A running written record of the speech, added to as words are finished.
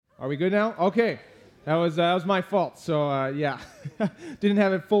Are we good now? Okay. That was my fault. So, yeah, didn't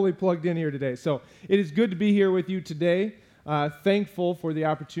have it fully plugged in here today. So it is good to be here with you today. Thankful for the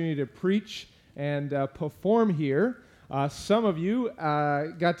opportunity to preach and perform here. Some of you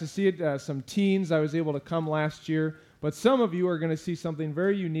got to see it, some teens. I was able to come last year. But some of you are going to see something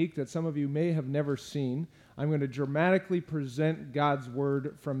very unique that some of you may have never seen. I'm going to dramatically present God's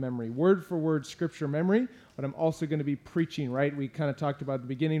Word from memory. Word for word, Scripture memory. But I'm also going to be preaching, right? We kind of talked about at the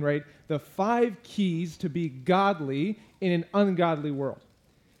beginning, right? The 5 keys to be godly in an ungodly world.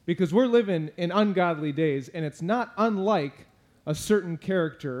 Because we're living in ungodly days, and it's not unlike a certain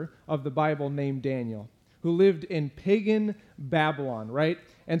character of the Bible named Daniel, who lived in pagan Babylon, right?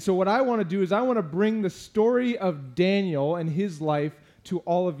 And so what I want to do is I want to bring the story of Daniel and his life to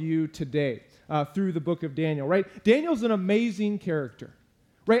all of you today through the book of Daniel, right? Daniel's an amazing character,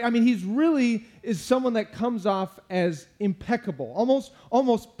 right? I mean, he's really is someone that comes off as impeccable,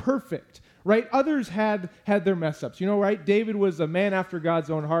 almost perfect, right? Others had their mess-ups, right? David was a man after God's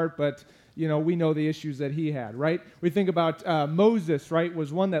own heart, but we know the issues that he had, right? We think about Moses, right,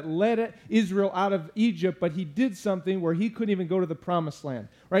 was one that led Israel out of Egypt, but he did something where he couldn't even go to the promised land,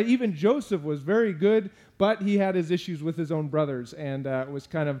 right? Even Joseph was very good, but he had his issues with his own brothers and was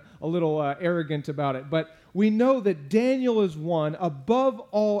kind of a little arrogant about it. But we know that Daniel is one, above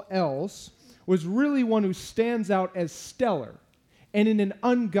all else, was really one who stands out as stellar and in an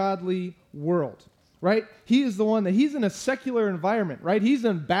ungodly world. Right? He is the one that he's in a secular environment, right? He's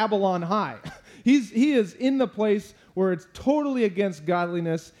in Babylon High. He is in the place where it's totally against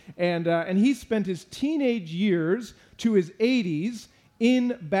godliness, and he spent his teenage years to his 80s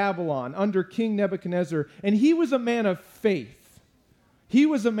in Babylon under King Nebuchadnezzar, and he was a man of faith. He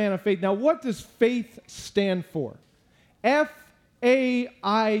was a man of faith. Now, what does faith stand for? F-A-I-T-H.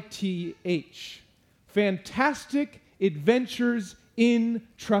 Fantastic adventures in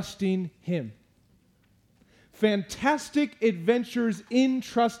trusting Him. Fantastic adventures in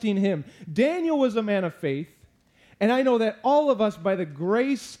trusting Him. Daniel was a man of faith, and I know that all of us, by the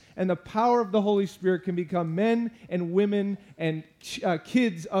grace and the power of the Holy Spirit, can become men and women and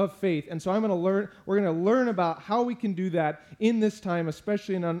kids of faith. And so we're going to learn about how we can do that in this time,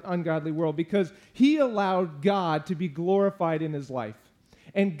 especially in an ungodly world, because He allowed God to be glorified in His life.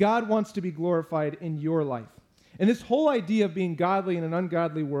 And God wants to be glorified in your life. And this whole idea of being godly in an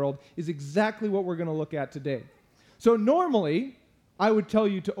ungodly world is exactly what we're going to look at today. So normally, I would tell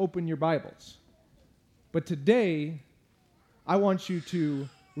you to open your Bibles. But today, I want you to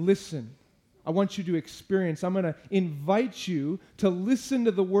listen. I want you to experience. I'm going to invite you to listen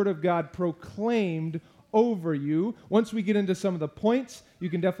to the Word of God proclaimed over you. Once we get into some of the points, you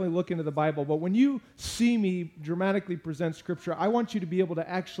can definitely look into the Bible. But when you see me dramatically present Scripture, I want you to be able to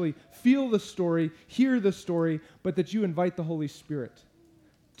actually feel the story, hear the story, but that you invite the Holy Spirit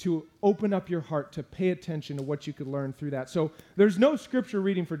to open up your heart to pay attention to what you could learn through that. So there's no Scripture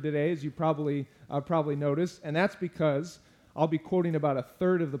reading for today, as you probably noticed, and that's because I'll be quoting about a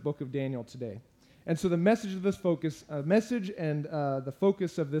third of the book of Daniel today. And so the message of this focus, the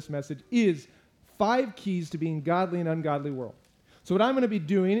focus of this message is 5 keys to being godly in an ungodly world. So what I'm going to be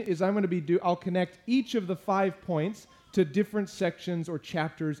doing is I'll connect each of the 5 points to different sections or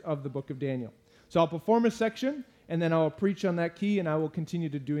chapters of the book of Daniel. So I'll perform a section, and then I'll preach on that key, and I will continue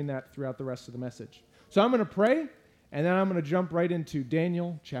to doing that throughout the rest of the message. So I'm going to pray, and then I'm going to jump right into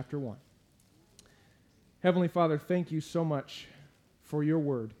Daniel chapter 1. Heavenly Father, thank you so much for your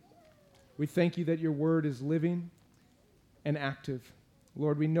word. We thank you that your word is living and active.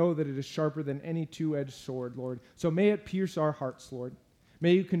 Lord, we know that it is sharper than any two-edged sword, Lord. So may it pierce our hearts, Lord.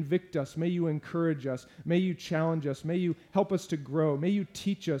 May you convict us. May you encourage us. May you challenge us. May you help us to grow. May you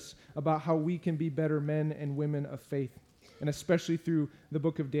teach us about how we can be better men and women of faith. And especially through the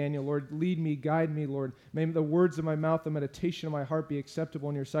book of Daniel, Lord, lead me, guide me, Lord. May the words of my mouth, the meditation of my heart be acceptable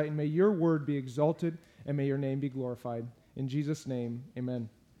in your sight. And may your word be exalted, and may your name be glorified. In Jesus' name, amen.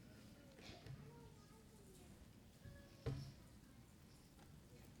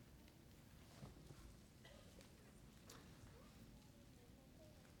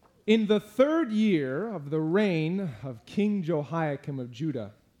 In the 3rd year of the reign of King Jehoiakim of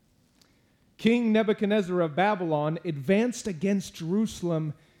Judah, King Nebuchadnezzar of Babylon advanced against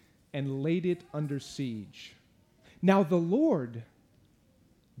Jerusalem and laid it under siege. Now the Lord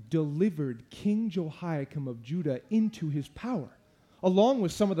delivered King Jehoiakim of Judah into his power, along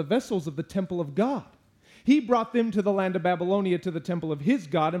with some of the vessels of the temple of God. He brought them to the land of Babylonia to the temple of his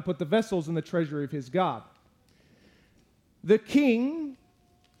God and put the vessels in the treasury of his God. The king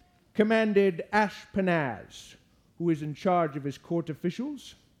commanded Ashpenaz, who is in charge of his court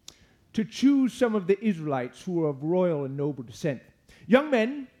officials, to choose some of the Israelites who were of royal and noble descent, young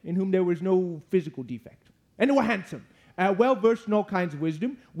men in whom there was no physical defect, and who were handsome, well-versed in all kinds of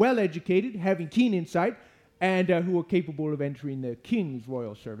wisdom, well-educated, having keen insight, and who were capable of entering the king's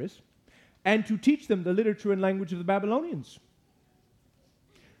royal service, and to teach them the literature and language of the Babylonians.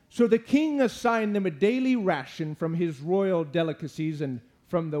 So the king assigned them a daily ration from his royal delicacies and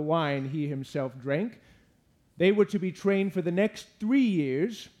from the wine he himself drank. They were to be trained for the next 3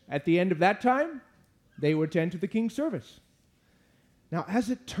 years. At the end of that time, they were to enter the king's service. Now, as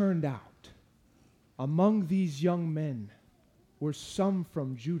it turned out, among these young men were some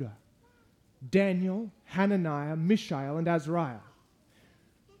from Judah: Daniel, Hananiah, Mishael, and Azariah.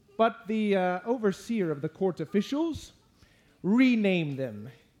 But the overseer of the court officials renamed them.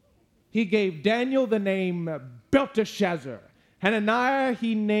 He gave Daniel the name Belteshazzar. Hananiah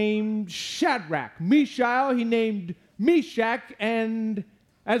he named Shadrach. Mishael he named Meshach. And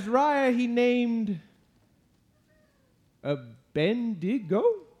Azariah he named Abednego.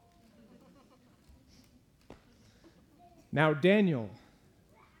 Now Daniel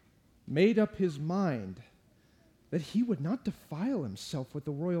made up his mind that he would not defile himself with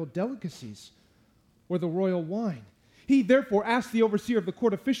the royal delicacies or the royal wine. He therefore asked the overseer of the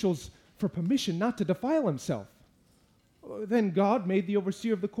court officials for permission not to defile himself. Then God made the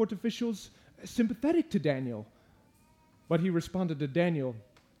overseer of the court officials sympathetic to Daniel. But he responded to Daniel,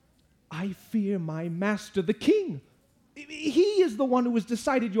 "I fear my master, the king. He is the one who has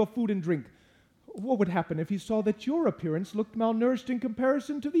decided your food and drink. What would happen if he saw that your appearance looked malnourished in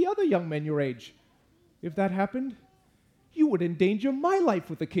comparison to the other young men your age? If that happened, you would endanger my life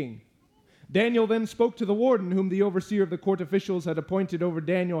with the king." Daniel then spoke to the warden, whom the overseer of the court officials had appointed over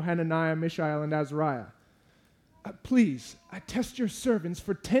Daniel, Hananiah, Mishael, and Azariah. "Please, test your servants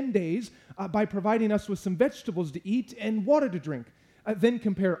for 10 days by providing us with some vegetables to eat and water to drink. Then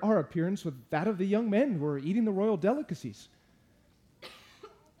compare our appearance with that of the young men who are eating the royal delicacies.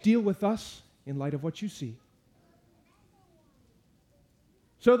 Deal with us in light of what you see."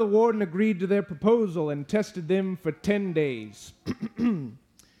 So the warden agreed to their proposal and tested them for 10 days.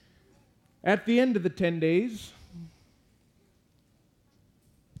 At the end of the 10 days,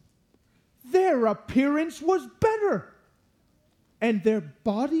 their appearance was better, and their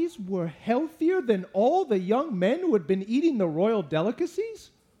bodies were healthier than all the young men who had been eating the royal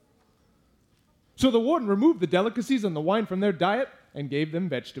delicacies. So the warden removed the delicacies and the wine from their diet and gave them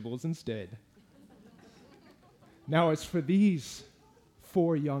vegetables instead. Now, as for these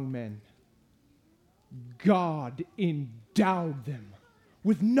 4 young men, God endowed them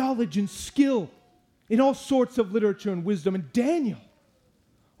with knowledge and skill in all sorts of literature and wisdom. And Daniel,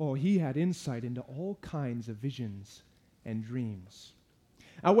 he had insight into all kinds of visions and dreams.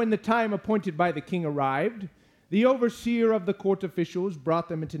 Now, when the time appointed by the king arrived, the overseer of the court officials brought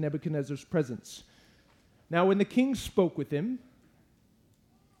them into Nebuchadnezzar's presence. Now, when the king spoke with him,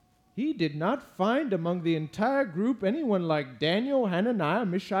 he did not find among the entire group anyone like Daniel, Hananiah,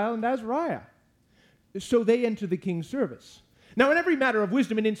 Mishael, and Azariah. So they entered the king's service. Now, in every matter of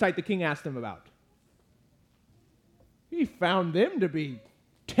wisdom and insight the king asked them about, he found them to be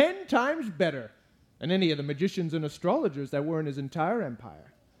 10 times better than any of the magicians and astrologers that were in his entire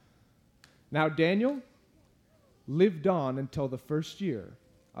empire. Now, Daniel lived on until the first year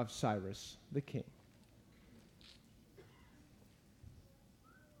of Cyrus the king.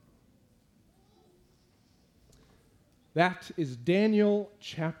 That is Daniel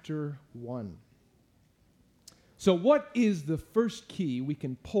chapter 1. So what is the first key we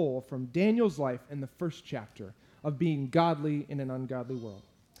can pull from Daniel's life in the first chapter of being godly in an ungodly world?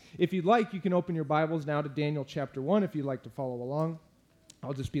 If you'd like, you can open your Bibles now to Daniel chapter 1 if you'd like to follow along.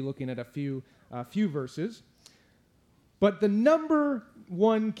 I'll just be looking at a few verses. But the number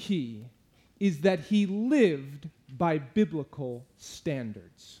one key is that he lived by biblical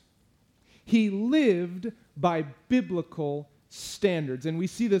standards. He lived by biblical standards. And we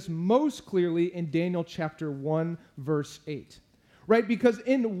see this most clearly in Daniel chapter 1, verse 8. Right? Because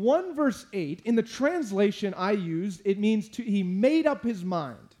in 1 verse 8, in the translation I used, it means he made up his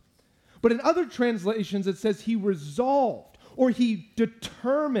mind. But in other translations, it says he resolved or he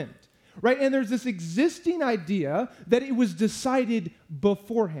determined. Right? And there's this existing idea that it was decided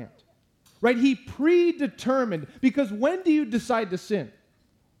beforehand. Right? He predetermined. Because when do you decide to sin?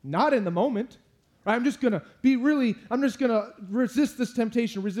 Not in the moment. Right? I'm just going to resist this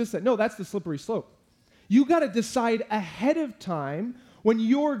temptation, resist that. No, that's the slippery slope. You got to decide ahead of time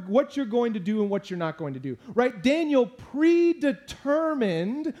what you're going to do and what you're not going to do. Right? Daniel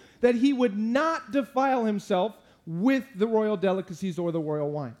predetermined that he would not defile himself with the royal delicacies or the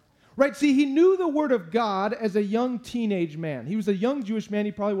royal wine. Right? See, he knew the word of God as a young teenage man. He was a young Jewish man.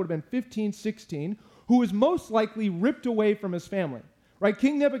 He probably would have been 15, 16, who was most likely ripped away from his family. right?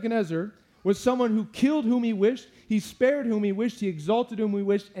 King Nebuchadnezzar was someone who killed whom he wished, he spared whom he wished, he exalted whom he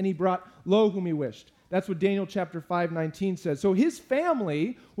wished, and he brought low whom he wished. That's what Daniel chapter 5:19 says. So his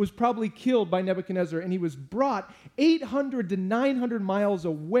family was probably killed by Nebuchadnezzar, and he was brought 800 to 900 miles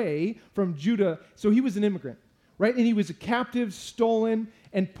away from Judah. So he was an immigrant, right? And he was a captive, stolen,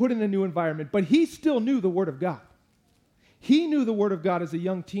 and put in a new environment. But he still knew the Word of God. He knew the Word of God as a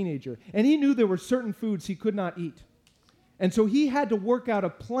young teenager, and he knew there were certain foods he could not eat. And so he had to work out a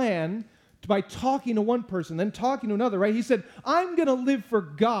plan by talking to one person, then talking to another, right? He said, I'm going to live for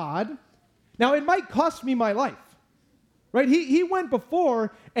God. Now, it might cost me my life, right? He went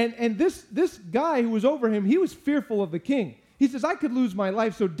before, and this guy who was over him, he was fearful of the king. He says, I could lose my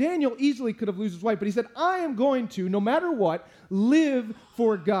life. So Daniel easily could have lost his wife, but he said, I am going to, no matter what, live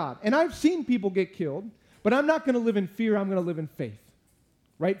for God. And I've seen people get killed, but I'm not going to live in fear. I'm going to live in faith,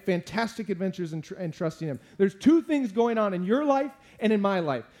 right? Fantastic adventures and trusting him. There's two things going on in your life and in my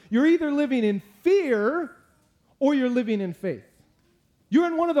life. You're either living in fear or you're living in faith. You're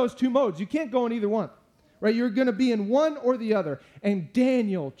in one of those two modes. You can't go in either one, right? You're going to be in one or the other. And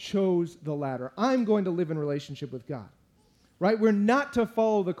Daniel chose the latter. I'm going to live in relationship with God, right? We're not to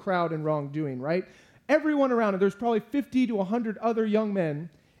follow the crowd in wrongdoing, right? Everyone around him, there's probably 50 to 100 other young men,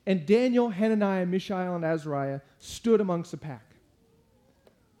 and Daniel, Hananiah, Mishael, and Azariah stood amongst the pack.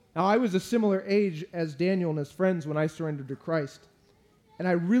 Now, I was a similar age as Daniel and his friends when I surrendered to Christ, and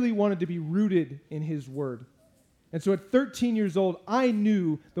I really wanted to be rooted in his word. And so at 13 years old, I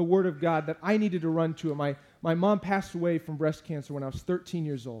knew the Word of God that I needed to run to it. My mom passed away from breast cancer when I was 13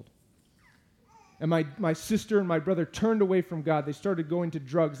 years old. And my sister and my brother turned away from God. They started going to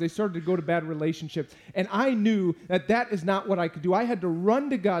drugs. They started to go to bad relationships. And I knew that is not what I could do. I had to run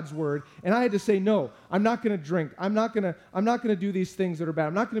to God's Word, and I had to say, no, I'm not going to drink. I'm not going to do these things that are bad.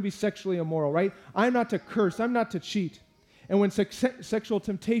 I'm not going to be sexually immoral, right? I'm not to curse. I'm not to cheat. And when sexual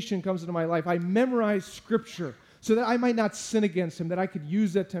temptation comes into my life, I memorize Scripture, so that I might not sin against him, that I could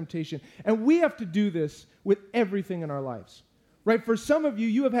use that temptation. And we have to do this with everything in our lives, right? For some of you,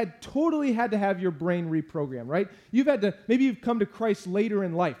 you have totally had to have your brain reprogrammed, right? Maybe you've come to Christ later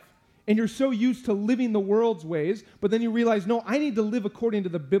in life, and you're so used to living the world's ways, but then you realize, no, I need to live according to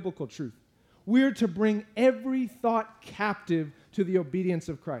the biblical truth. We're to bring every thought captive to the obedience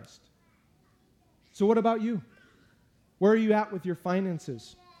of Christ. So what about you? Where are you at with your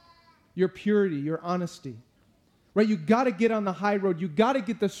finances, your purity, your honesty? Right, you got to get on the high road. You got to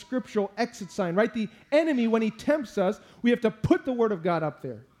get the scriptural exit sign, right? The enemy, when he tempts us, we have to put the Word of God up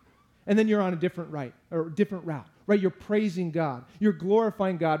there. And then you're on a different route, right? You're praising God. You're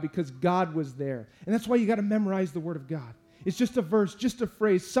glorifying God because God was there. And that's why you got to memorize the Word of God. It's just a verse, just a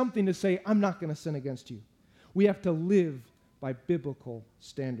phrase, something to say, I'm not going to sin against you. We have to live by biblical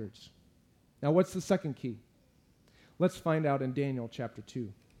standards. Now, what's the second key? Let's find out in Daniel chapter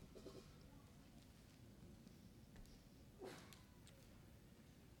 2.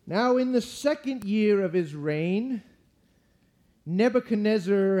 Now, in the second year of his reign,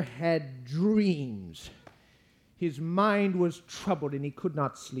 Nebuchadnezzar had dreams. His mind was troubled, and he could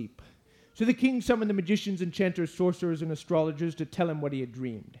not sleep. So the king summoned the magicians, enchanters, sorcerers, and astrologers to tell him what he had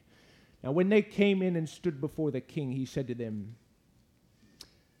dreamed. Now, when they came in and stood before the king, he said to them,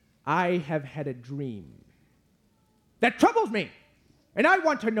 I have had a dream that troubles me, and I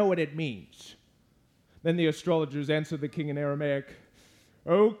want to know what it means. Then the astrologers answered the king in Aramaic,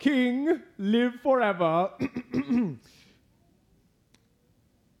 O king, live forever.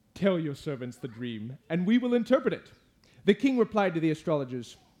 Tell your servants the dream, and we will interpret it. The king replied to the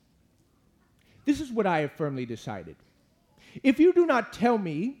astrologers, This is what I have firmly decided. If you do not tell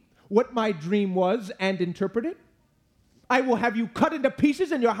me what my dream was and interpret it, I will have you cut into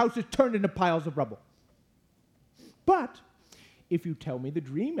pieces and your houses turned into piles of rubble. But if you tell me the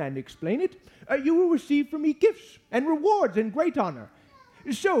dream and explain it, you will receive from me gifts and rewards and great honor.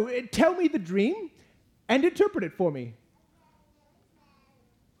 So tell me the dream and interpret it for me.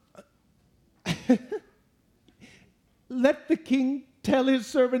 Let the king tell his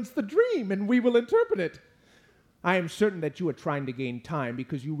servants the dream, and we will interpret it. I am certain that you are trying to gain time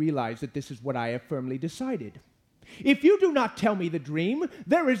because you realize that this is what I have firmly decided. If you do not tell me the dream,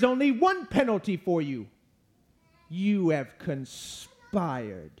 there is only one penalty for you. You have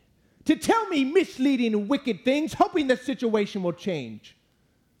conspired to tell me misleading and wicked things, hoping the situation will change.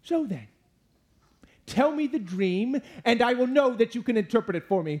 So then, tell me the dream, and I will know that you can interpret it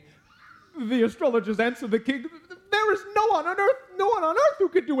for me. The astrologers answered the king, There is no one on earth who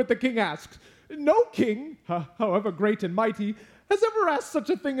can do what the king asks. No king, however great and mighty, has ever asked such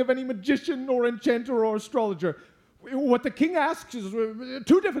a thing of any magician or enchanter or astrologer. What the king asks is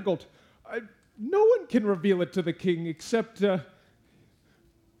too difficult. No one can reveal it to the king except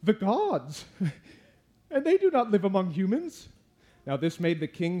the gods, and they do not live among humans. Now this made the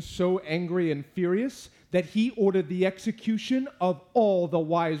king so angry and furious that he ordered the execution of all the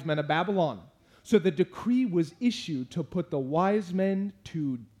wise men of Babylon. So the decree was issued to put the wise men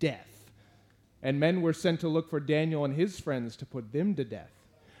to death. And men were sent to look for Daniel and his friends to put them to death.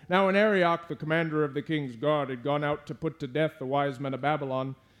 Now when Arioch, the commander of the king's guard, had gone out to put to death the wise men of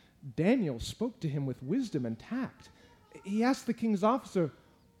Babylon, Daniel spoke to him with wisdom and tact. He asked the king's officer,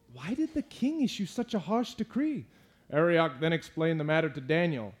 "Why did the king issue such a harsh decree?" Arioch then explained the matter to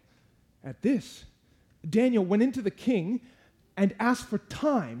Daniel. At this, Daniel went into the king and asked for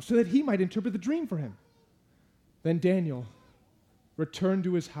time so that he might interpret the dream for him. Then Daniel returned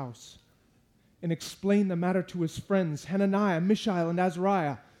to his house and explained the matter to his friends, Hananiah, Mishael, and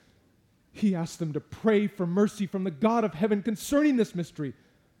Azariah. He asked them to pray for mercy from the God of heaven concerning this mystery,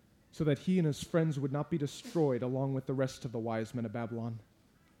 so that he and his friends would not be destroyed along with the rest of the wise men of Babylon.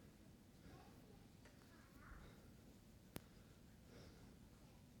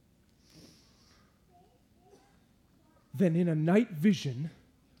 Then in a night vision,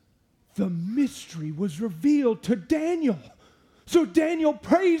 the mystery was revealed to Daniel. So Daniel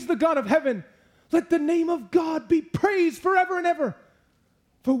praised the God of heaven. Let the name of God be praised forever and ever.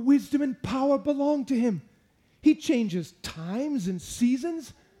 For wisdom and power belong to him. He changes times and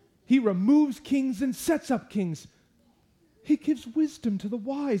seasons. He removes kings and sets up kings. He gives wisdom to the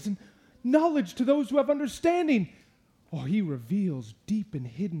wise and knowledge to those who have understanding. Oh, he reveals deep and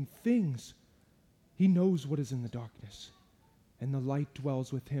hidden things. He knows what is in the darkness, and the light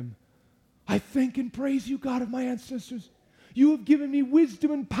dwells with him. I thank and praise you, God of my ancestors. You have given me wisdom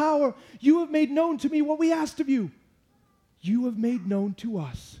and power. You have made known to me what we asked of you. You have made known to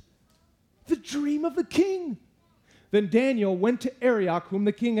us the dream of the king. Then Daniel went to Arioch, whom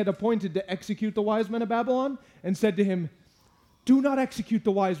the king had appointed to execute the wise men of Babylon, and said to him, "Do not execute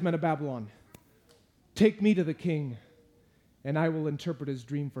the wise men of Babylon. Take me to the king, and I will interpret his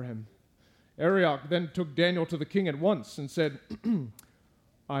dream for him." Arioch then took Daniel to the king at once and said,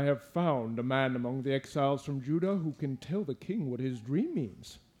 "I have found a man among the exiles from Judah who can tell the king what his dream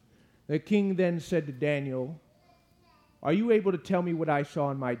means." The king then said to Daniel, "Are you able to tell me what I saw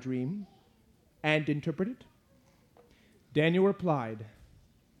in my dream and interpret it?" Daniel replied,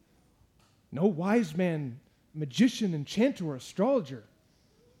 "No wise man, magician, enchanter, or astrologer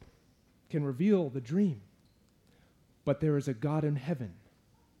can reveal the dream, but there is a God in heaven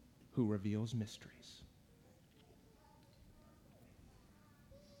who reveals mysteries."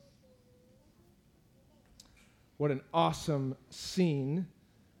 What an awesome scene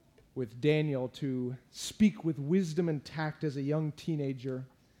with Daniel to speak with wisdom and tact as a young teenager.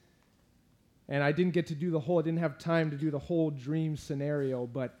 And I didn't have time to do the whole dream scenario,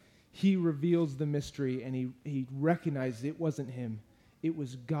 but he reveals the mystery, and he recognized it wasn't him. It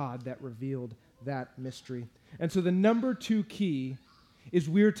was God that revealed that mystery. And so the number 2 key is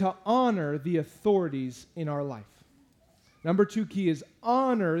we're to honor the authorities in our life. Number 2 key is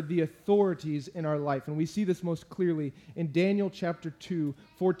honor the authorities in our life. And we see this most clearly in Daniel chapter 2,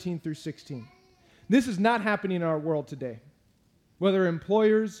 14 through 16. This is not happening in our world today. Whether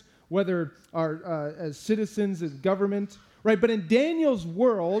employers, whether as citizens, as government, right? But in Daniel's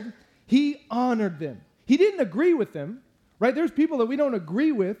world, he honored them. He didn't agree with them, right? There's people that we don't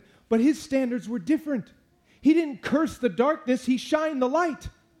agree with, but his standards were different. He didn't curse the darkness, he shined the light,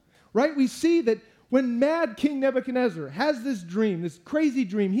 right? We see that when mad King Nebuchadnezzar has this dream, this crazy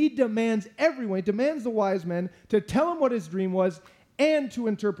dream, he demands everyone, he demands the wise men to tell him what his dream was and to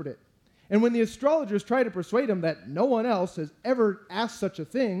interpret it. And when the astrologers try to persuade him that no one else has ever asked such a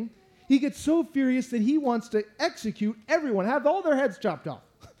thing, he gets so furious that he wants to execute everyone, have all their heads chopped off.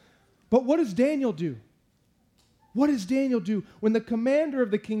 But what does Daniel do? What does Daniel do? When the commander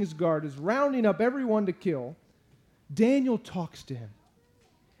of the king's guard is rounding up everyone to kill, Daniel talks to him.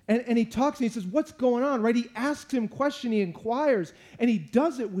 And he talks and he says, "What's going on?" Right? He asks him questions, he inquires, and he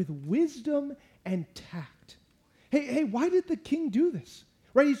does it with wisdom and tact. Hey, why did the king do this?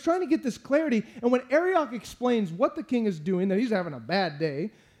 Right? He's trying to get this clarity. And when Arioch explains what the king is doing, that he's having a bad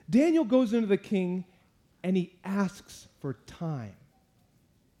day, Daniel goes into the king and he asks for time.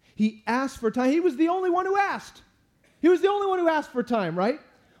 He asked for time. He was the only one who asked. He was the only one who asked for time, right?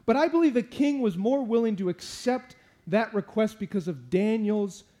 But I believe the king was more willing to accept that request because of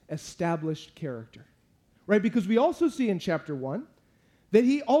Daniel's established character, right? Because we also see in chapter 1 that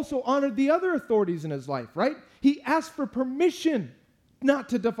he also honored the other authorities in his life, right? He asked for permission not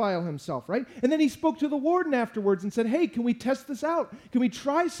to defile himself, right? And then he spoke to the warden afterwards and said, "Hey, can we test this out? Can we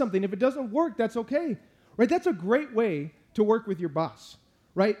try something? If it doesn't work, that's okay," right? That's a great way to work with your boss,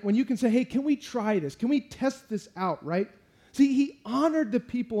 right? When you can say, "Hey, can we try this? Can we test this out?" Right? See, he honored the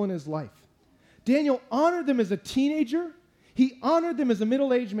people in his life. Daniel honored them as a teenager, he honored them as a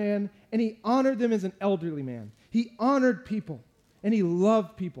middle-aged man, and he honored them as an elderly man. He honored people, and he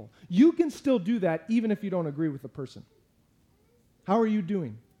loved people. You can still do that even if you don't agree with the person. How are you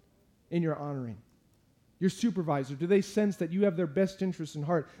doing in your honoring? Your supervisor, do they sense that you have their best interests in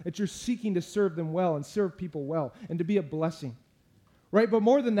heart, that you're seeking to serve them well and serve people well and to be a blessing? Right? But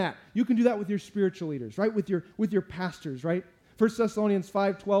more than that, you can do that with your spiritual leaders, right? With your pastors, right? 1 Thessalonians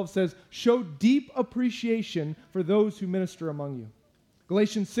 5:12 says, show deep appreciation for those who minister among you.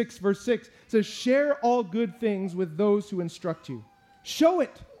 Galatians 6, verse 6 says, share all good things with those who instruct you. Show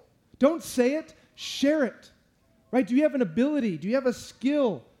it. Don't say it. Share it. Right? Do you have an ability? Do you have a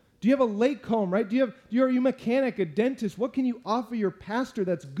skill? Do you have a lake home, right? Are you a mechanic, a dentist? What can you offer your pastor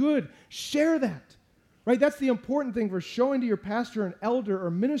that's good? Share that, right? That's the important thing for showing to your pastor, an elder,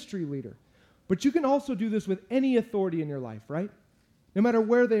 or ministry leader. But you can also do this with any authority in your life, right? No matter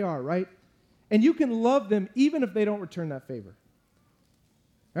where they are, right? And you can love them even if they don't return that favor,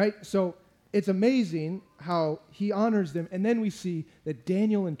 right? So it's amazing how he honors them. And then we see that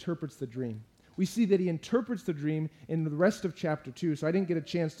Daniel interprets the dream. We see that he interprets the dream in the rest of chapter 2, so I didn't get a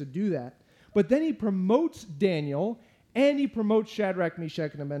chance to do that. But then he promotes Daniel, and he promotes Shadrach,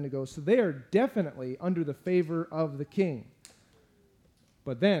 Meshach, and Abednego, so they are definitely under the favor of the king.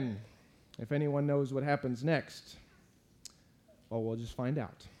 But then, if anyone knows what happens next, well, we'll just find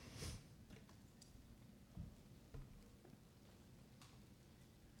out.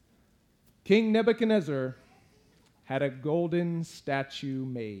 King Nebuchadnezzar had a golden statue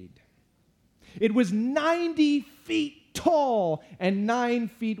made. It was 90 feet tall and 9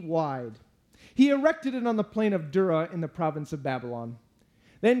 feet wide. He erected it on the plain of Dura in the province of Babylon.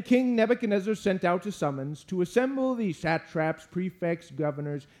 Then King Nebuchadnezzar sent out a summons to assemble the satraps, prefects,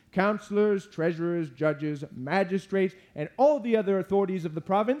 governors, counselors, treasurers, judges, magistrates, and all the other authorities of the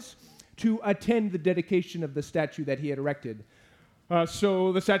province to attend the dedication of the statue that he had erected.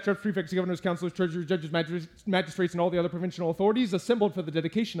 So the satraps, prefects, governors, counselors, treasurers, judges, magistrates, and all the other provincial authorities assembled for the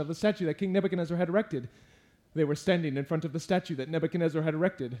dedication of the statue that King Nebuchadnezzar had erected. They were standing in front of the statue that Nebuchadnezzar had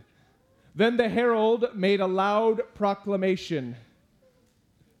erected. Then the herald made a loud proclamation.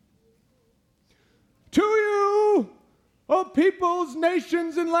 To you, O peoples,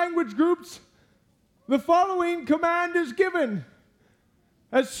 nations, and language groups, the following command is given.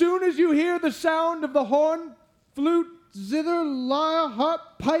 As soon as you hear the sound of the horn, flute, zither, lyre, harp,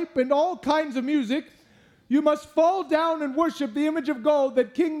 pipe, and all kinds of music, you must fall down and worship the image of gold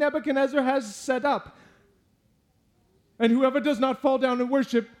that King Nebuchadnezzar has set up. And whoever does not fall down and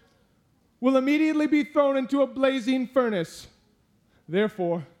worship will immediately be thrown into a blazing furnace.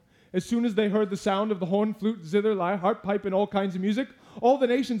 Therefore, as soon as they heard the sound of the horn, flute, zither, lyre, harp, pipe, and all kinds of music, all the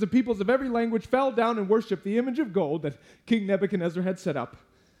nations and peoples of every language fell down and worshiped the image of gold that King Nebuchadnezzar had set up.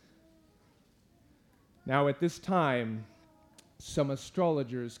 Now at this time, some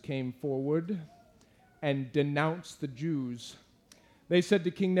astrologers came forward and denounced the Jews. They said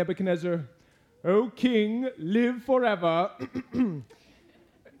to King Nebuchadnezzar, O king, live forever.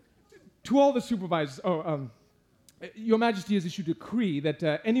 To all the supervisors, Your Majesty has issued a decree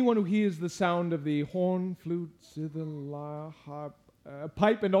that anyone who hears the sound of the horn, flute, zither, lyre, harp,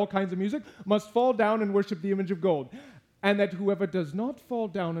 pipe, and all kinds of music must fall down and worship the image of gold, and that whoever does not fall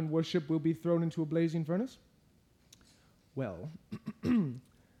down and worship will be thrown into a blazing furnace? Well,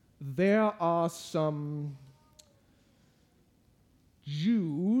 there are some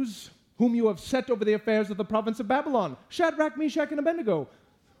Jews whom you have set over the affairs of the province of Babylon, Shadrach, Meshach, and Abednego,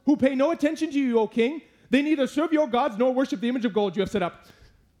 who pay no attention to you, O king. They neither serve your gods nor worship the image of gold you have set up.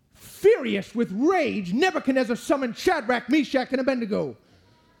 Furious with rage, Nebuchadnezzar summoned Shadrach, Meshach, and Abednego.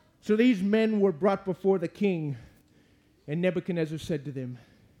 So these men were brought before the king, and Nebuchadnezzar said to them,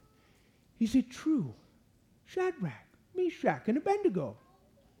 Is it true, Shadrach, Meshach, and Abednego,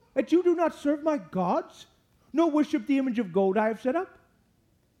 that you do not serve my gods, nor worship the image of gold I have set up?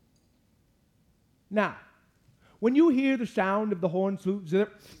 Now, when you hear the sound of the horn, flute, zither,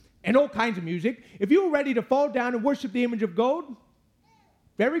 and all kinds of music, if you are ready to fall down and worship the image of gold,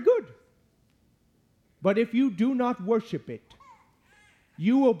 very good. But if you do not worship it,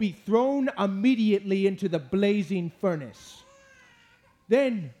 you will be thrown immediately into the blazing furnace.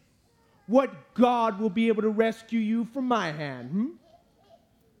 Then, what God will be able to rescue you from my hand?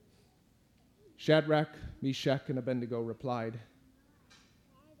 Shadrach, Meshach, and Abednego replied,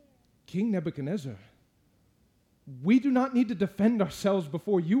 King Nebuchadnezzar, we do not need to defend ourselves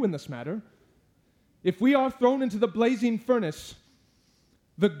before you in this matter. If we are thrown into the blazing furnace,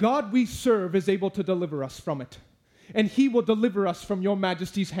 the God we serve is able to deliver us from it, and he will deliver us from your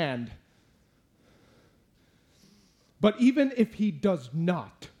majesty's hand. But even if he does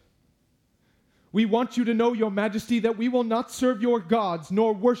not, we want you to know, Your Majesty, that we will not serve your gods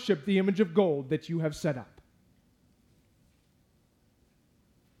nor worship the image of gold that you have set up.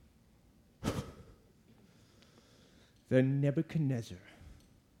 Then Nebuchadnezzar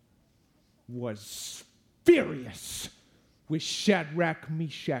was furious with Shadrach,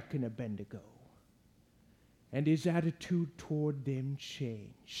 Meshach, and Abednego, and his attitude toward them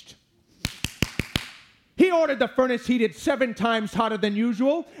changed. He ordered the furnace heated 7 times hotter than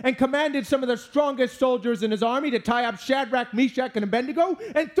usual and commanded some of the strongest soldiers in his army to tie up Shadrach, Meshach, and Abednego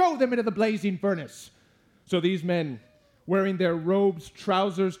and throw them into the blazing furnace. So these men, wearing their robes,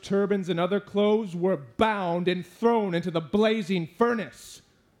 trousers, turbans, and other clothes, were bound and thrown into the blazing furnace.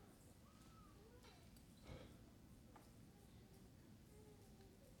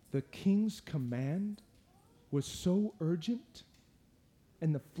 The king's command was so urgent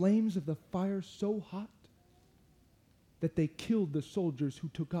and the flames of the fire so hot that they killed the soldiers who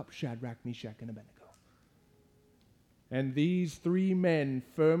took up Shadrach, Meshach, and Abednego. And these 3 men,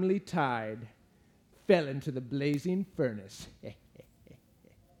 firmly tied, fell into the blazing furnace.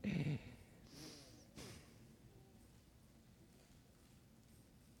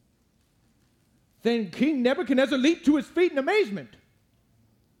 Then King Nebuchadnezzar leaped to his feet in amazement.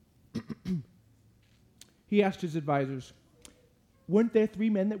 He asked his advisors, "Weren't there 3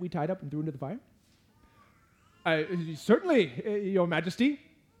 men that we tied up and threw into the fire?" "Certainly, Your Majesty."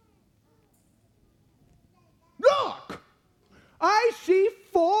 "Look! I see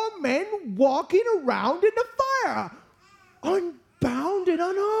 4 men walking around in the fire, unbound and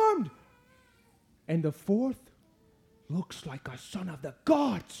unharmed. And the 4th looks like a son of the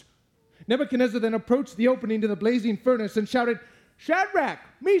gods." Nebuchadnezzar then approached the opening to the blazing furnace and shouted, "Shadrach,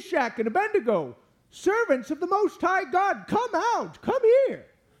 Meshach, and Abednego, servants of the Most High God, come out, come here."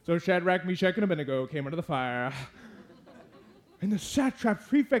 So Shadrach, Meshach, and Abednego came out of the fire. And the satraps,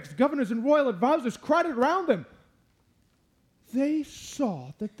 prefects, governors, and royal advisors crowded around them. They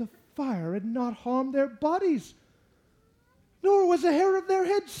saw that the fire had not harmed their bodies, nor was a hair of their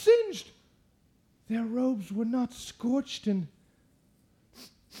head singed. Their robes were not scorched, and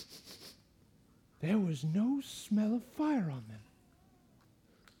there was no smell of fire on them.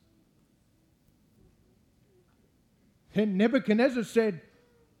 And Nebuchadnezzar said,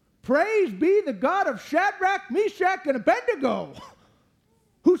 "Praise be the God of Shadrach, Meshach, and Abednego,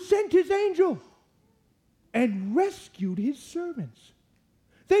 who sent his angel and rescued his servants.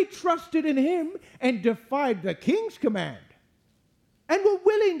 They trusted in him and defied the king's command, and were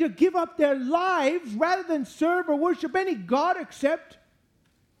willing to give up their lives rather than serve or worship any god except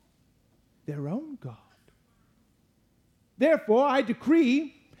their own God. Therefore, I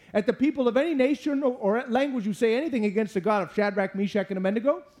decree at the people of any nation or language who say anything against the God of Shadrach, Meshach, and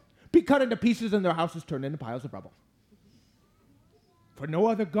Abednego be cut into pieces and their houses turned into piles of rubble. For no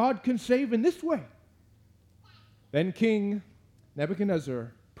other God can save in this way." Then King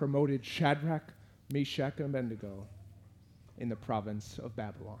Nebuchadnezzar promoted Shadrach, Meshach, and Abednego in the province of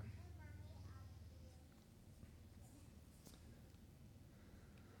Babylon.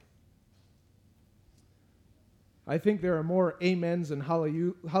 I think there are more amens and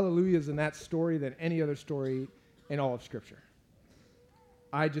hallelujahs in that story than any other story in all of Scripture.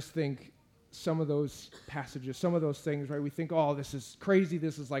 I just think some of those passages, some of those things, right, we think, oh, this is crazy,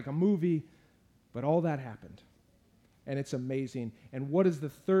 this is like a movie, but all that happened, and it's amazing. And what is the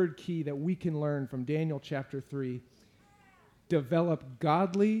third key that we can learn from Daniel chapter 3? Develop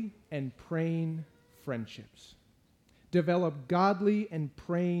godly and praying friendships. Develop godly and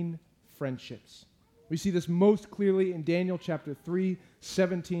praying friendships. We see this most clearly in Daniel chapter 3,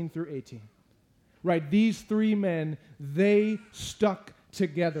 17 through 18. Right, these 3 men, they stuck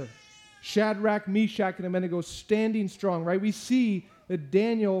together. Shadrach, Meshach, and Abednego standing strong, right? We see that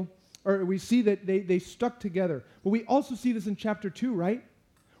they stuck together. But we also see this in chapter 2, right?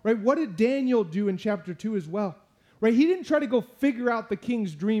 Right, what did Daniel do in chapter 2 as well? Right, he didn't try to go figure out the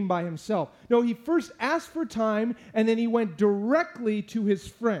king's dream by himself. No, he first asked for time, and then he went directly to his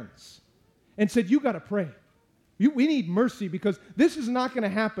friends and said, "You got to pray. We need mercy because this is not going to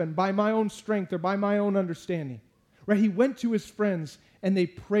happen by my own strength or by my own understanding." Right? He went to his friends and they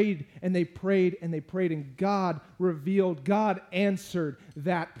prayed and they prayed and they prayed, and God revealed, God answered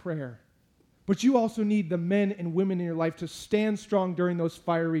that prayer. But you also need the men and women in your life to stand strong during those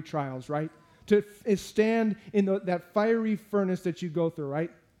fiery trials, right? To stand in that fiery furnace that you go through,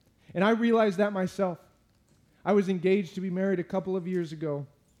 right? And I realized that myself. I was engaged to be married a couple of years ago.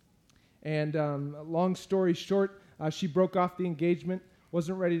 And long story short, she broke off the engagement,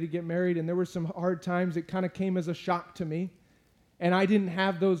 wasn't ready to get married, and there were some hard times. It kind of came as a shock to me. And I didn't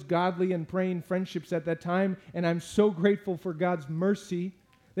have those godly and praying friendships at that time. And I'm so grateful for God's mercy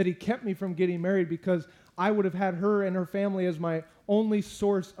that he kept me from getting married, because I would have had her and her family as my only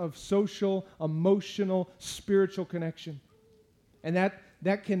source of social, emotional, spiritual connection. And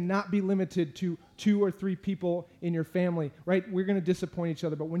that cannot be limited to 2 or 3 people in your family, right? We're going to disappoint each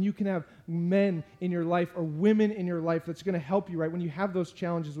other, but when you can have men in your life or women in your life that's going to help you, right? When you have those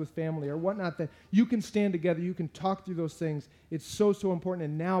challenges with family or whatnot, that you can stand together, you can talk through those things. It's so, so important.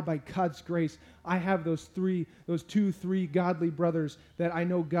 And now, by God's grace, I have those 2, 3 godly brothers that I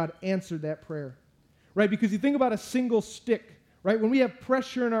know God answered that prayer, right? Because you think about a single stick, right? When we have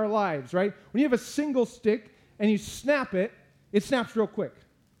pressure in our lives, right? When you have a single stick and you snap it, it snaps real quick,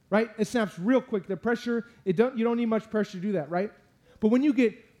 right? It snaps real quick. The pressure, you don't need much pressure to do that, right? But when you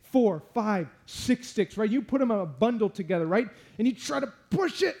get 4, 5, 6 sticks, right? You put them on a bundle together, right? And you try to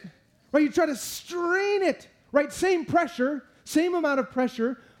push it, right? You try to strain it, right? Same pressure, same amount of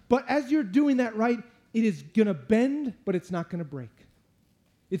pressure, but as you're doing that, right, it is going to bend, but it's not going to break.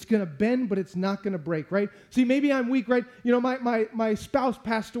 It's going to bend, but it's not going to break, right? See, maybe I'm weak, right? You know, my spouse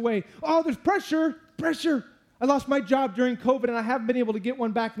passed away. Oh, there's pressure. I lost my job during COVID, and I haven't been able to get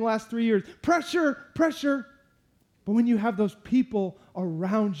one back in the last 3 years. Pressure. But when you have those people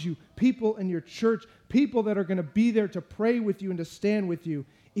around you, people in your church, people that are going to be there to pray with you and to stand with you,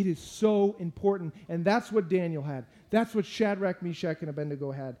 it is so important. And that's what Daniel had. That's what Shadrach, Meshach, and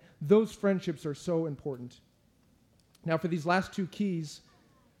Abednego had. Those friendships are so important. Now, for these last 2 keys,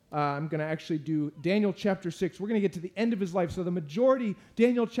 I'm going to actually do Daniel chapter 6. We're going to get to the end of his life. So the majority,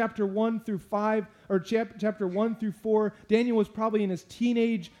 Daniel chapter 1 through 5, or chapter 1 through 4, Daniel was probably in his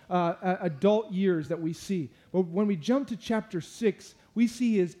teenage adult years that we see. But when we jump to chapter 6, we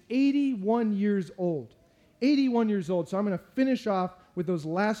see he is 81 years old. 81 years old. So I'm going to finish off with those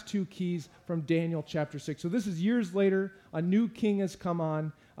last 2 keys from Daniel chapter 6. So this is years later. A new king has come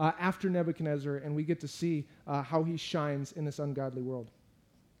on after Nebuchadnezzar, and we get to see how he shines in this ungodly world.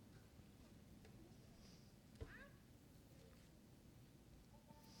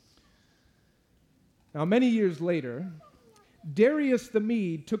 Now, many years later, Darius the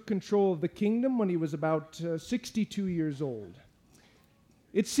Mede took control of the kingdom when he was about 62 years old.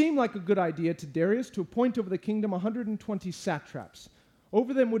 It seemed like a good idea to Darius to appoint over the kingdom 120 satraps.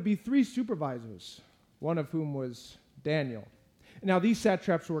 Over them would be 3 supervisors, one of whom was Daniel. Now, these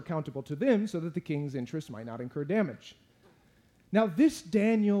satraps were accountable to them so that the king's interests might not incur damage. Now, this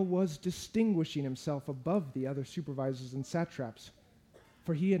Daniel was distinguishing himself above the other supervisors and satraps,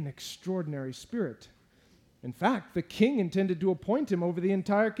 for he had an extraordinary spirit. In fact, the king intended to appoint him over the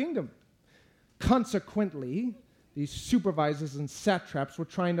entire kingdom. Consequently, these supervisors and satraps were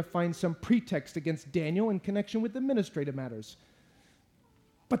trying to find some pretext against Daniel in connection with administrative matters.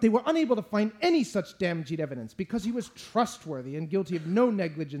 But they were unable to find any such damaging evidence because he was trustworthy and guilty of no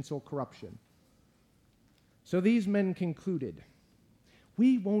negligence or corruption. So these men concluded,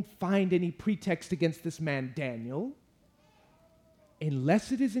 we won't find any pretext against this man Daniel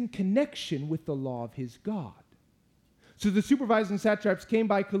unless it is in connection with the law of his God. So the supervisors and satraps came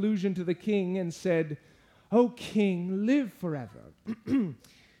by collusion to the king and said, O king, live forever.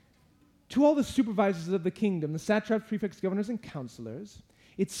 To all the supervisors of the kingdom, the satraps, prefects, governors, and counselors,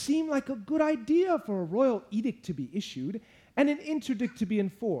 it seemed like a good idea for a royal edict to be issued and an interdict to be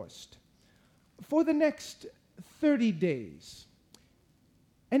enforced. For the next 30 days,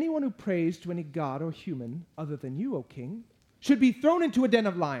 anyone who prays to any god or human other than you, O king, should be thrown into a den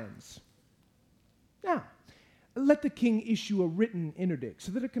of lions. Now, let the king issue a written interdict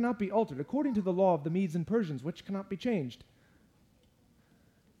so that it cannot be altered according to the law of the Medes and Persians, which cannot be changed.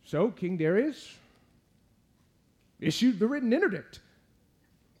 So King Darius issued the written interdict.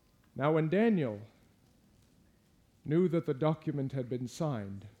 Now when Daniel knew that the document had been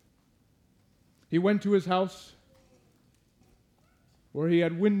signed, he went to his house, where he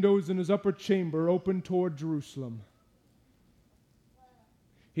had windows in his upper chamber open toward Jerusalem.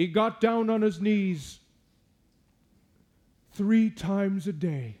 He got down on his knees 3 times a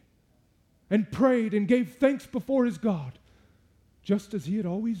day and prayed and gave thanks before his God, just as he had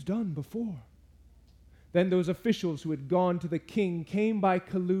always done before. Then those officials who had gone to the king came by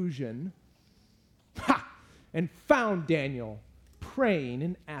collusion and found Daniel praying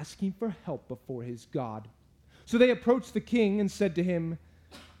and asking for help before his God. So they approached the king and said to him,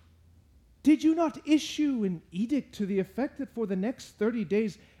 did you not issue an edict to the effect that for the next 30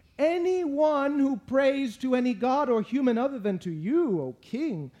 days, anyone who prays to any god or human other than to you, O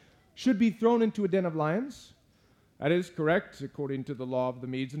king, should be thrown into a den of lions? That is correct, according to the law of the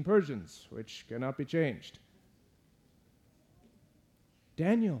Medes and Persians, which cannot be changed.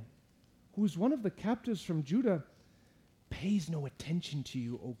 Daniel, who was one of the captives from Judah, pays no attention to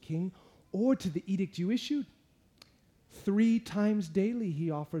you, O king, or to the edict you issued. 3 times daily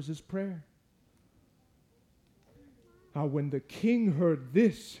he offers his prayer. Now, when the king heard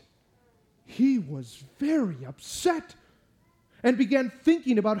this, he was very upset and began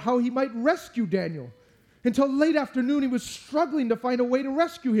thinking about how he might rescue Daniel. Until late afternoon, he was struggling to find a way to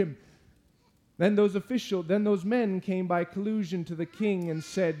rescue him. Then those men came by collusion to the king and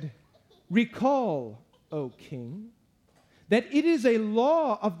said, "Recall, O king, that it is a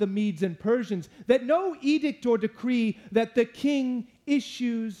law of the Medes and Persians that no edict or decree that the king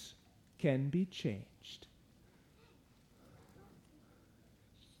issues can be changed."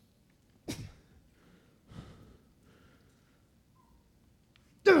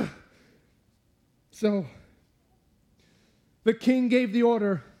 So, the king gave the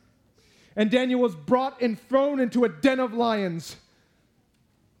order, and Daniel was brought and thrown into a den of lions.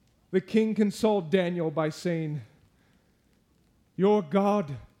 The king consoled Daniel by saying, "Your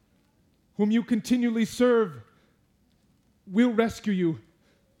God, whom you continually serve, will rescue you."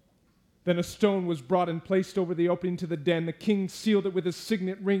 Then a stone was brought and placed over the opening to the den. The king sealed it with his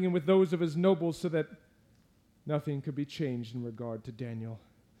signet ring and with those of his nobles so that nothing could be changed in regard to Daniel.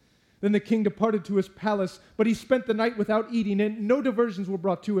 Then the king departed to his palace, but he spent the night without eating, and no diversions were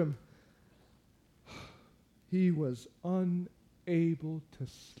brought to him. He was unable to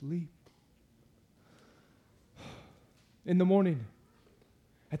sleep. In the morning,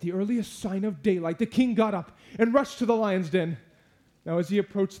 at the earliest sign of daylight, the king got up and rushed to the lion's den. Now, as he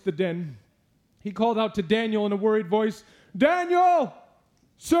approached the den, he called out to Daniel in a worried voice, "Daniel,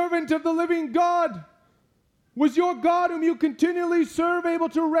 servant of the living God, was your God whom you continually serve able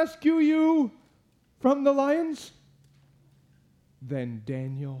to rescue you from the lions?" Then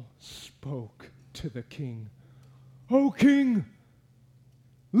Daniel spoke to the king, "O king,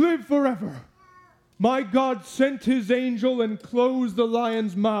 live forever. My God sent his angel and closed the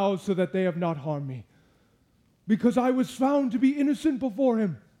lions' mouths so that they have not harmed me, because I was found to be innocent before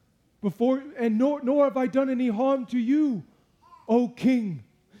him, nor have I done any harm to you, O king."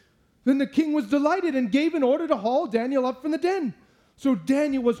 Then the king was delighted and gave an order to haul Daniel up from the den. So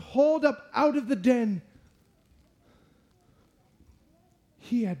Daniel was hauled up out of the den.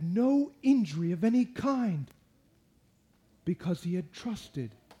 He had no injury of any kind because he had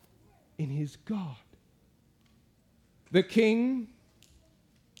trusted in his God. The king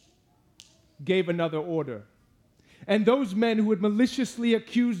gave another order, and those men who had maliciously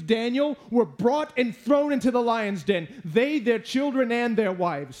accused Daniel were brought and thrown into the lion's den, they, their children, and their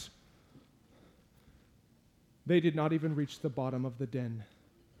wives. They did not even reach the bottom of the den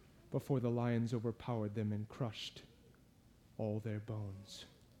before the lions overpowered them and crushed all their bones.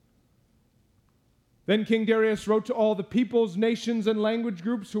 Then King Darius wrote to all the peoples, nations, and language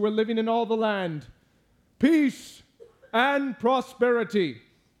groups who were living in all the land, "Peace and prosperity.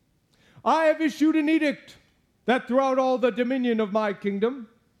 I have issued an edict that throughout all the dominion of my kingdom,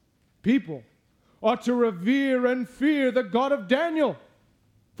 people ought to revere and fear the God of Daniel,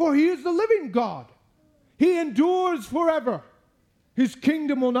 for he is the living God. He endures forever. His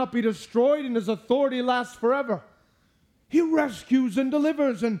kingdom will not be destroyed, and his authority lasts forever. He rescues and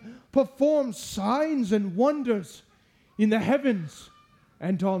delivers and performs signs and wonders in the heavens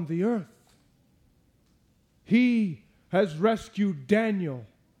and on the earth. He has rescued Daniel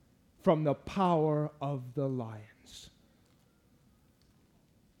from the power of the lions."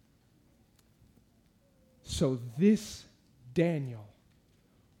 So this Daniel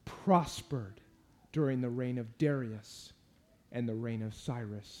prospered during the reign of Darius and the reign of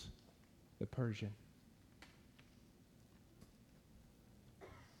Cyrus the Persian.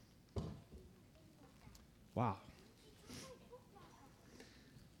 Wow.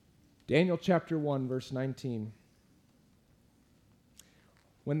 Daniel chapter 1, verse 19.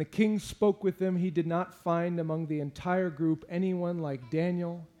 When the king spoke with them, he did not find among the entire group anyone like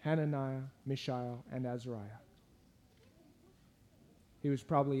Daniel, Hananiah, Mishael, and Azariah. He was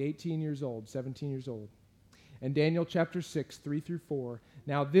probably 18 years old, 17 years old. And Daniel chapter 6, 3 through 4.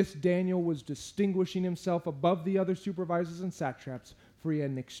 Now this Daniel was distinguishing himself above the other supervisors and satraps, for he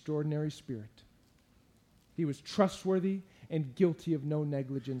had an extraordinary spirit. He was trustworthy and guilty of no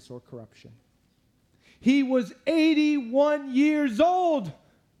negligence or corruption. He was 81 years old.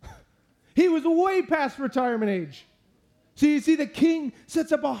 He was way past retirement age. So you see, the king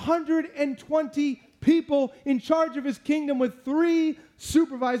sets up 120 people in charge of his kingdom with 3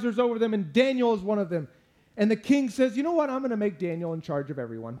 supervisors over them, and Daniel is one of them. And the king says, "You know what? I'm going to make Daniel in charge of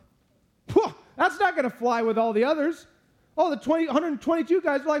everyone." That's not going to fly with all the others. All the 122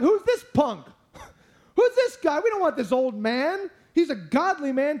 guys are like, "Who's this punk? Who's this guy? We don't want this old man. He's a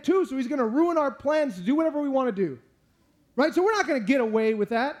godly man too, so he's going to ruin our plans to do whatever we want to do." right? So we're not going to get away with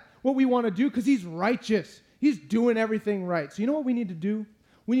that, what we want to do, because he's righteous. He's doing everything right. So you know what we need to do?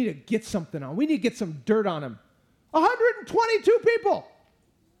 We need to get something on. We need to get some dirt on him. 122 people.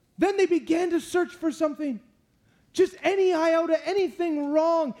 Then they began to search for something. Just any iota, anything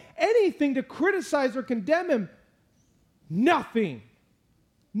wrong, anything to criticize or condemn him. Nothing.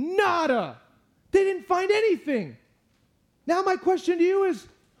 Nada. They didn't find anything. Now my question to you is,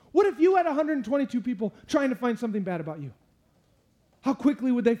 what if you had 122 people trying to find something bad about you? How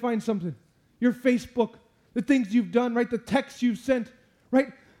quickly would they find something? Your Facebook, the things you've done, right? The texts you've sent,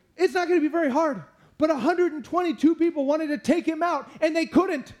 right? It's not going to be very hard. But 122 people wanted to take him out, and they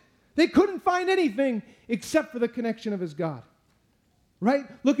couldn't. They couldn't find anything except for the connection of his God. Right?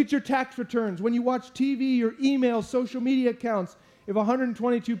 Look at your tax returns. When you watch TV, your emails, social media accounts, if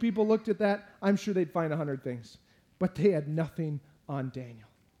 122 people looked at that, I'm sure they'd find 100 things. But they had nothing on Daniel.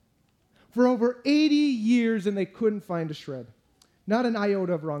 For over 80 years, and they couldn't find a shred. Not an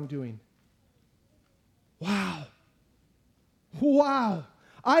iota of wrongdoing. Wow. Wow.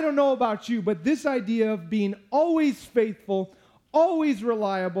 I don't know about you, but this idea of being always faithful, always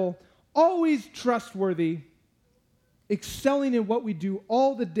reliable, always trustworthy, excelling in what we do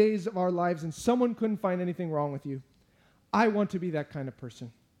all the days of our lives, and someone couldn't find anything wrong with you. I want to be that kind of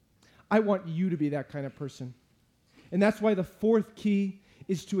person. I want you to be that kind of person. And that's why the fourth key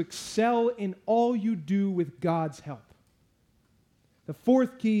is to excel in all you do with God's help. The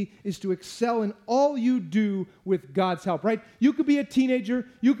fourth key is to excel in all you do with God's help, right? You could be a teenager,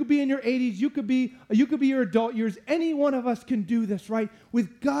 you could be in your 80s, you could be your adult years. Any one of us can do this, right?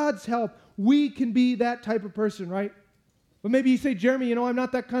 With God's help, we can be that type of person, right? But maybe you say, Jeremy, I'm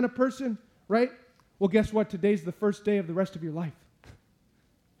not that kind of person, right? Well, guess what? Today's the first day of the rest of your life.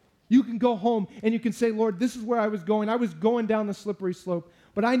 You can go home and you can say, Lord, this is where I was going. I was going down the slippery slope,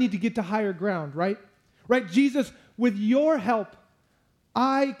 but I need to get to higher ground, right? Right? Jesus, with your help,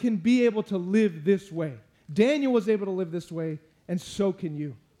 I can be able to live this way. Daniel was able to live this way, and so can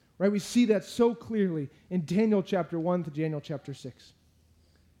you. Right? We see that so clearly in Daniel chapter 1 to Daniel chapter 6.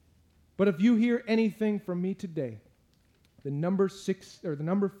 But if you hear anything from me today, the number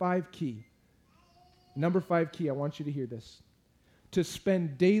 5 key, I want you to hear this. To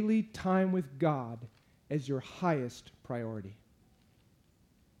spend daily time with God as your highest priority.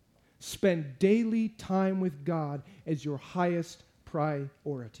 Spend daily time with God as your highest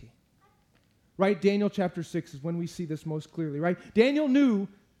priority. Right? Daniel chapter 6 is when we see this most clearly, right? Daniel knew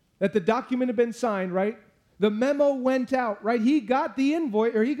that the document had been signed, right? The memo went out, right? He got the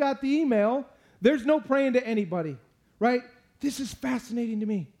invoice, or he got the email. There's no praying to anybody, right? This is fascinating to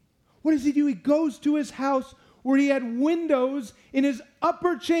me. What does he do? He goes to his house where he had windows in his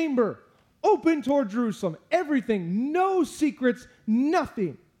upper chamber, open toward Jerusalem. Everything, no secrets,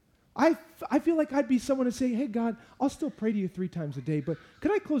 nothing. I feel like I'd be someone to say, hey, God, I'll still pray to you 3 times a day, but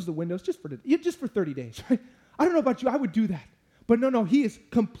could I close the windows just for 30 days? Right? I don't know about you. I would do that. But no, he is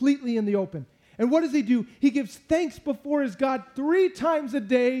completely in the open. And what does he do? He gives thanks before his God 3 times a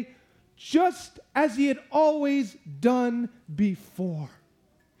day, just as he had always done before.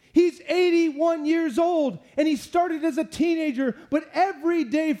 He's 81 years old, and he started as a teenager, but every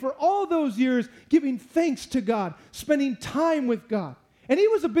day for all those years, giving thanks to God, spending time with God. And he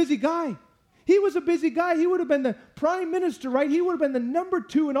was a busy guy. He was a busy guy. He would have been the prime minister, right? He would have been the number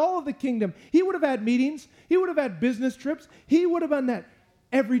 2 in all of the kingdom. He would have had meetings. He would have had business trips. He would have done that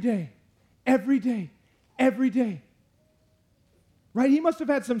every day, every day, every day. Right? He must have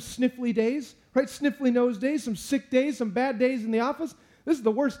had some sniffly days, right? Sniffly nose days, some sick days, some bad days in the office. This is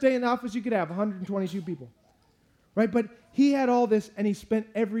the worst day in the office you could have, 122 people. Right? But he had all this, and he spent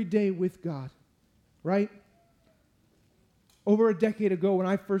every day with God. Right? Over a decade ago, when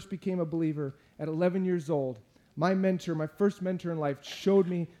I first became a believer at 11 years old, my first mentor in life, showed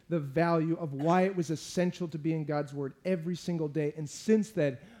me the value of why it was essential to be in God's Word every single day. And since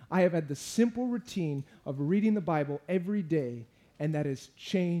then, I have had the simple routine of reading the Bible every day, and that has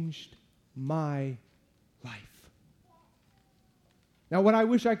changed my life. Now, what I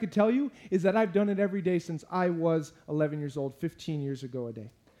wish I could tell you is that I've done it every day since I was 11 years old, 15 years ago a day.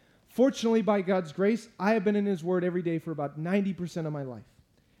 Fortunately, by God's grace, I have been in His Word every day for about 90% of my life.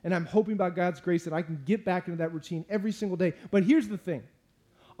 And I'm hoping by God's grace that I can get back into that routine every single day. But here's the thing.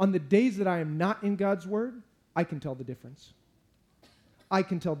 On the days that I am not in God's Word, I can tell the difference. I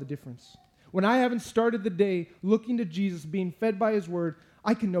can tell the difference. When I haven't started the day looking to Jesus, being fed by His Word,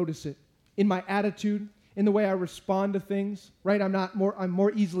 I can notice it in my attitude, in the way I respond to things, right? I'm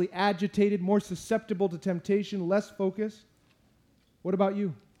more easily agitated, more susceptible to temptation, less focused. What about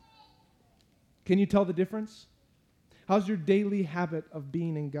you? Can you tell the difference? How's your daily habit of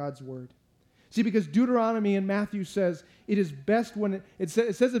being in God's Word? See, because Deuteronomy in Matthew says it is best when it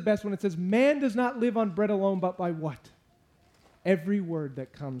says it best when it says, man does not live on bread alone, but by what? Every word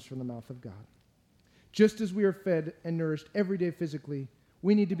that comes from the mouth of God. Just as we are fed and nourished every day physically,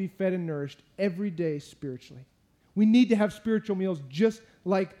 we need to be fed and nourished every day spiritually. We need to have spiritual meals just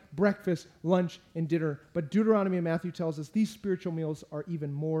like breakfast, lunch, and dinner. But Deuteronomy and Matthew tells us these spiritual meals are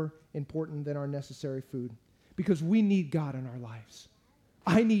even more important than our necessary food because we need God in our lives.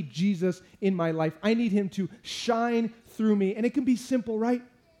 I need Jesus in my life. I need him to shine through me. And it can be simple, right?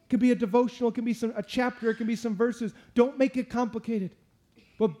 It can be a devotional. It can be a chapter. It can be some verses. Don't make it complicated.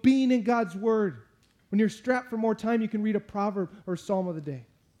 But being in God's word, when you're strapped for more time, you can read a proverb or a psalm of the day.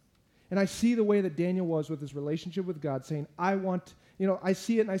 And I see the way that Daniel was with his relationship with God, saying, I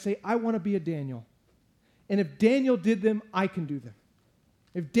see it and I say, I want to be a Daniel. And if Daniel did them, I can do them.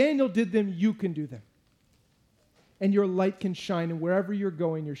 If Daniel did them, you can do them. And your light can shine, and wherever you're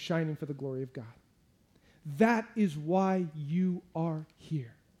going, you're shining for the glory of God. That is why you are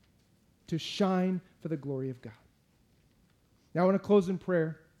here, to shine for the glory of God. Now I want to close in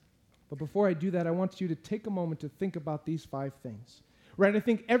prayer, but before I do that, I want you to take a moment to think about these 5 things. Right? I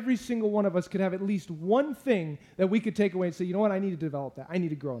think every single one of us could have at least one thing that we could take away and say, you know what, I need to develop that. I need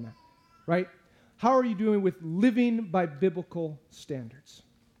to grow in that. Right? How are you doing with living by biblical standards?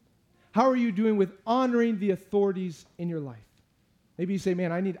 How are you doing with honoring the authorities in your life? Maybe you say,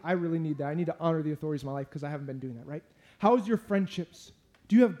 man, I really need that. I need to honor the authorities in my life because I haven't been doing that, right? How's your friendships?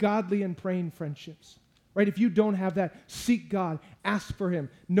 Do you have godly and praying friendships? Right? If you don't have that, seek God. Ask for him,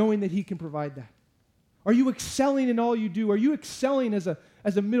 knowing that he can provide that. Are you excelling in all you do? Are you excelling as a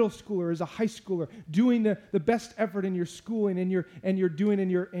middle schooler, as a high schooler, doing the best effort in your schooling and you're doing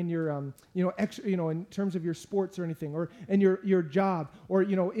in terms of your sports or anything, or in your job, or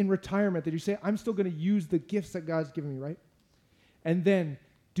in retirement, that you say, I'm still going to use the gifts that God's given me, right? And then,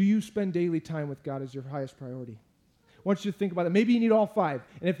 do you spend daily time with God as your highest priority? I want you to think about it. Maybe you need all 5,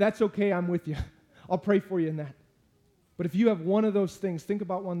 and if that's okay, I'm with you. I'll pray for you in that. But if you have one of those things, think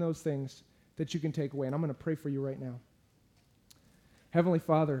about one of those things that you can take away. And I'm going to pray for you right now. Heavenly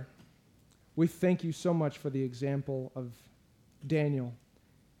Father, we thank you so much for the example of Daniel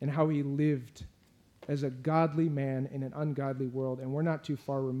and how he lived as a godly man in an ungodly world. And we're not too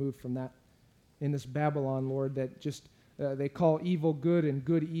far removed from that in this Babylon, Lord, that just they call evil good and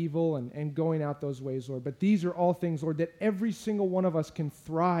good evil and going out those ways, Lord. But these are all things, Lord, that every single one of us can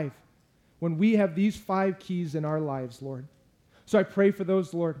thrive when we have these 5 keys in our lives, Lord. So I pray for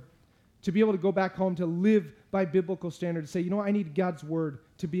those, Lord, to be able to go back home, to live by biblical standards, say, I need God's word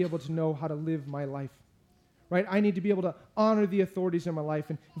to be able to know how to live my life, right? I need to be able to honor the authorities in my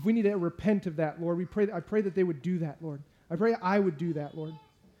life, and if we need to repent of that, Lord, I pray that they would do that, Lord. I pray I would do that, Lord.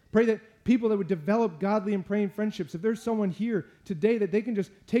 Pray that people that would develop godly and praying friendships, if there's someone here today that they can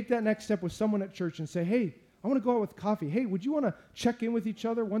just take that next step with someone at church and say, hey, I want to go out with coffee. Hey, would you want to check in with each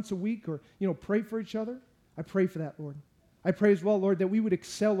other once a week or, pray for each other? I pray for that, Lord. I pray as well, Lord, that we would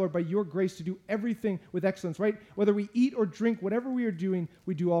excel, Lord, by your grace to do everything with excellence, right? Whether we eat or drink, whatever we are doing,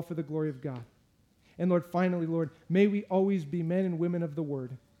 we do all for the glory of God. And Lord, finally, Lord, may we always be men and women of the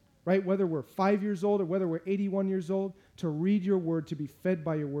word, right? Whether we're 5 years old or whether we're 81 years old, to read your word, to be fed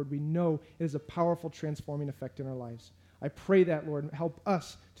by your word, we know it has a powerful transforming effect in our lives. I pray that, Lord, help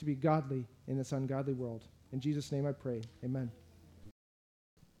us to be godly in this ungodly world. In Jesus' name I pray, amen.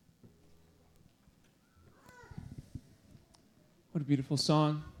 What a beautiful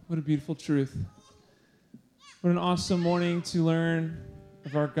song. What a beautiful truth. What an awesome morning to learn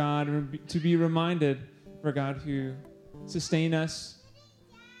of our God, to be reminded of our God who sustains us,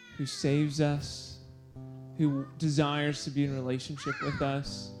 who saves us, who desires to be in relationship with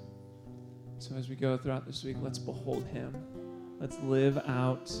us. So as we go throughout this week, let's behold him. Let's live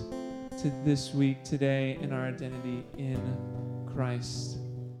out to this week, today, in our identity in Christ.